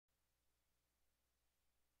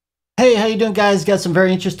you doing, guys? Got some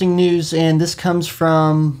very interesting news, and this comes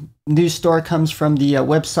from news store comes from the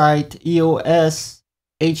website EOS-HD.com,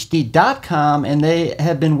 and they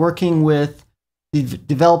have been working with the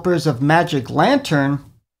developers of Magic Lantern,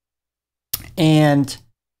 and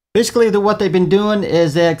basically what they've been doing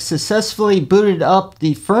is they have successfully booted up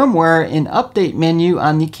the firmware and update menu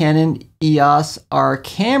on the Canon EOS-R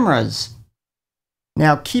cameras.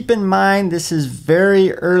 Now keep in mind this is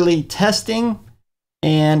very early testing,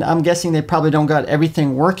 and I'm guessing they probably don't got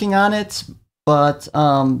everything working on it, but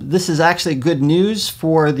this is actually good news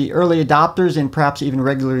for the early adopters and perhaps even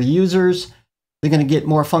regular users. They're going to get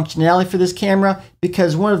more functionality for this camera,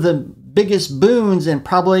 because one of the biggest boons and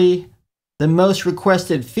probably the most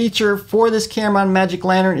requested feature for this camera on Magic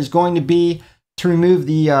Lantern is going to be to remove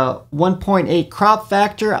the 1.8 crop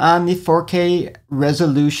factor on the 4K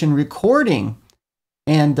resolution recording.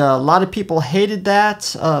 And a lot of people hated that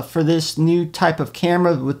for this new type of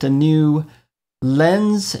camera with the new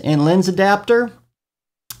lens and lens adapter,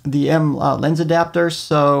 the M lens adapter.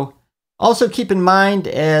 So also keep in mind,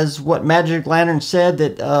 as what Magic Lantern said,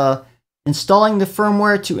 that installing the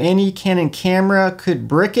firmware to any Canon camera could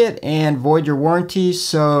brick it and void your warranty.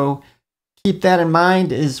 So keep that in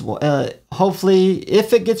mind. Is hopefully,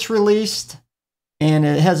 if it gets released and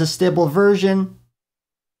it has a stable version,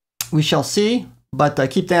 we shall see. But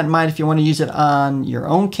keep that in mind if you want to use it on your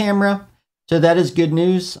own camera. So that is good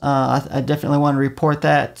news. I definitely want to report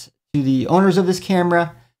that to the owners of this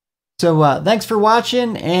camera. So thanks for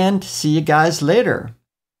watching, and see you guys later.